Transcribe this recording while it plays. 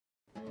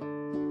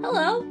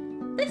Hello,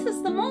 this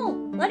is the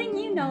Mole, letting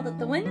you know that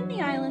The Wind in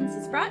the Islands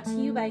is brought to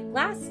you by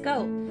Glass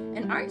Goat,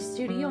 an art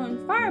studio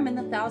and farm in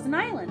the Thousand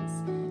Islands.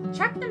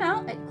 Check them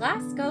out at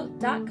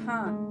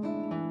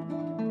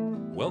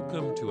glassgoat.com.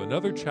 Welcome to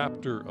another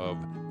chapter of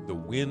The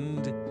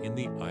Wind in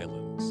the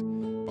Islands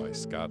by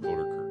Scott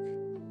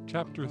Oderkirk.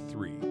 Chapter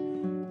 3,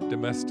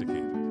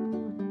 Domesticated.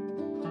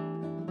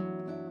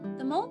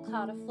 The Mole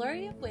caught a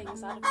flurry of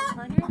wings out of the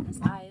corner of his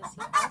eye as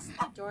he passed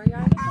the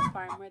dooryard of the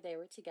farm where they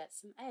were to get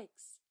some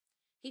eggs.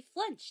 He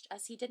flinched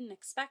as he didn't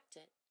expect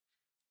it.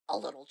 "A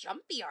little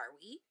jumpy, are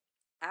we?"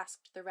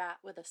 asked the rat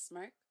with a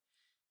smirk.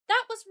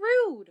 "That was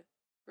rude,"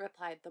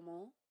 replied the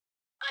mole.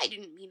 "I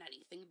didn't mean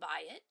anything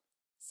by it,"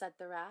 said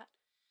the rat.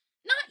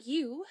 "Not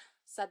you,"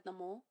 said the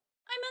mole.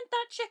 "I meant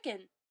that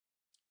chicken."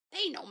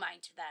 "They no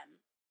mind to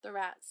them," the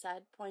rat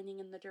said, pointing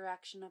in the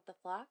direction of the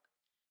flock.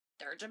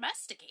 "They're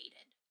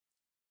domesticated."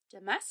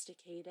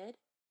 "Domesticated?"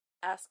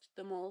 asked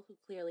the mole, who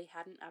clearly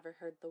hadn't ever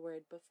heard the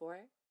word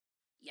before.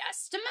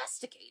 "Yes,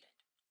 domesticated,"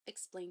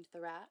 explained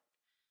the rat.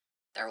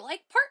 "They're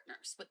like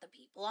partners with the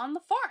people on the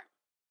farm.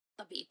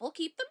 The people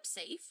keep them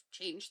safe,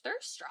 change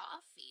their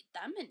straw, feed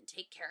them, and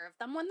take care of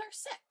them when they're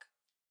sick.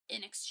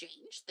 In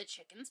exchange, the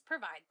chickens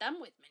provide them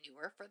with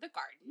manure for the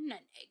garden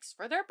and eggs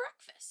for their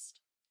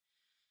breakfast."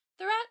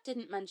 The rat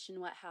didn't mention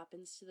what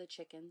happens to the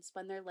chickens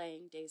when their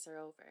laying days are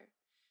over.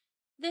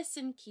 This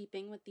in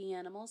keeping with the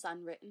animal's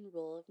unwritten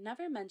rule of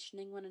never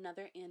mentioning when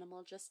another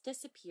animal just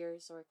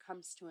disappears or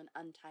comes to an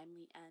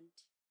untimely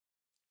end.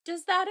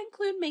 "Does that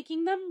include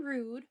making them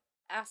rude?"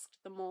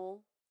 asked the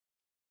mole.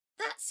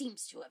 "That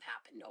seems to have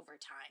happened over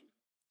time,"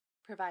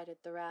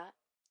 provided the rat.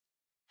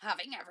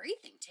 "Having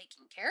everything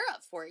taken care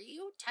of for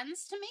you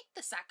tends to make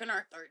the second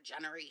or third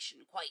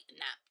generation quite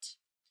inept.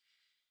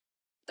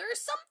 There's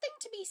something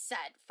to be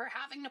said for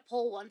having to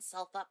pull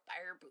oneself up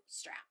by your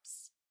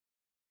bootstraps."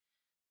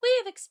 "We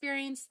have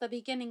experienced the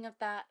beginning of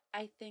that,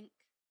 I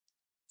think,"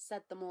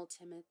 said the mole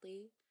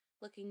timidly,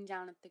 looking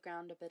down at the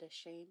ground a bit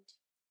ashamed.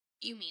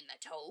 "You mean the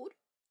toad?"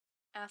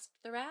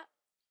 asked the rat.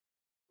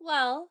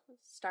 "Well,"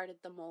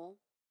 started the mole.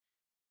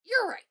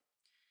 "You're right.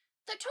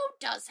 The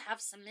toad does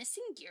have some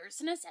missing gears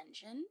in his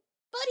engine,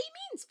 but he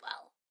means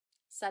well,"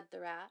 said the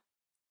rat.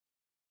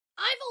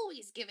 "I've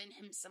always given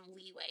him some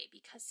leeway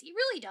because he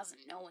really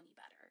doesn't know any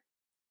better.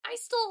 I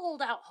still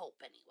hold out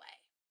hope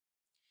anyway."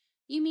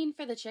 "You mean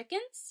for the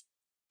chickens?"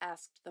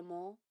 asked the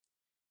mole.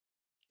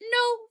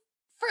 "No,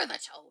 for the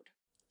toad,"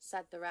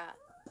 said the rat.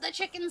 "The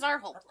chickens are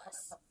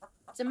hopeless."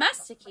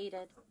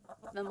 "Domesticated,"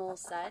 the mole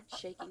said,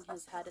 shaking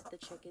his head at the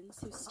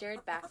chickens, who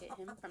stared back at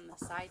him from the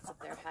sides of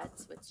their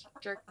heads, which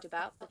jerked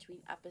about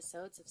between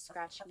episodes of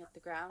scratching at the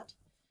ground.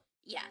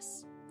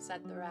 "Yes,"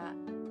 said the rat,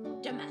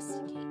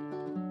 "domesticated."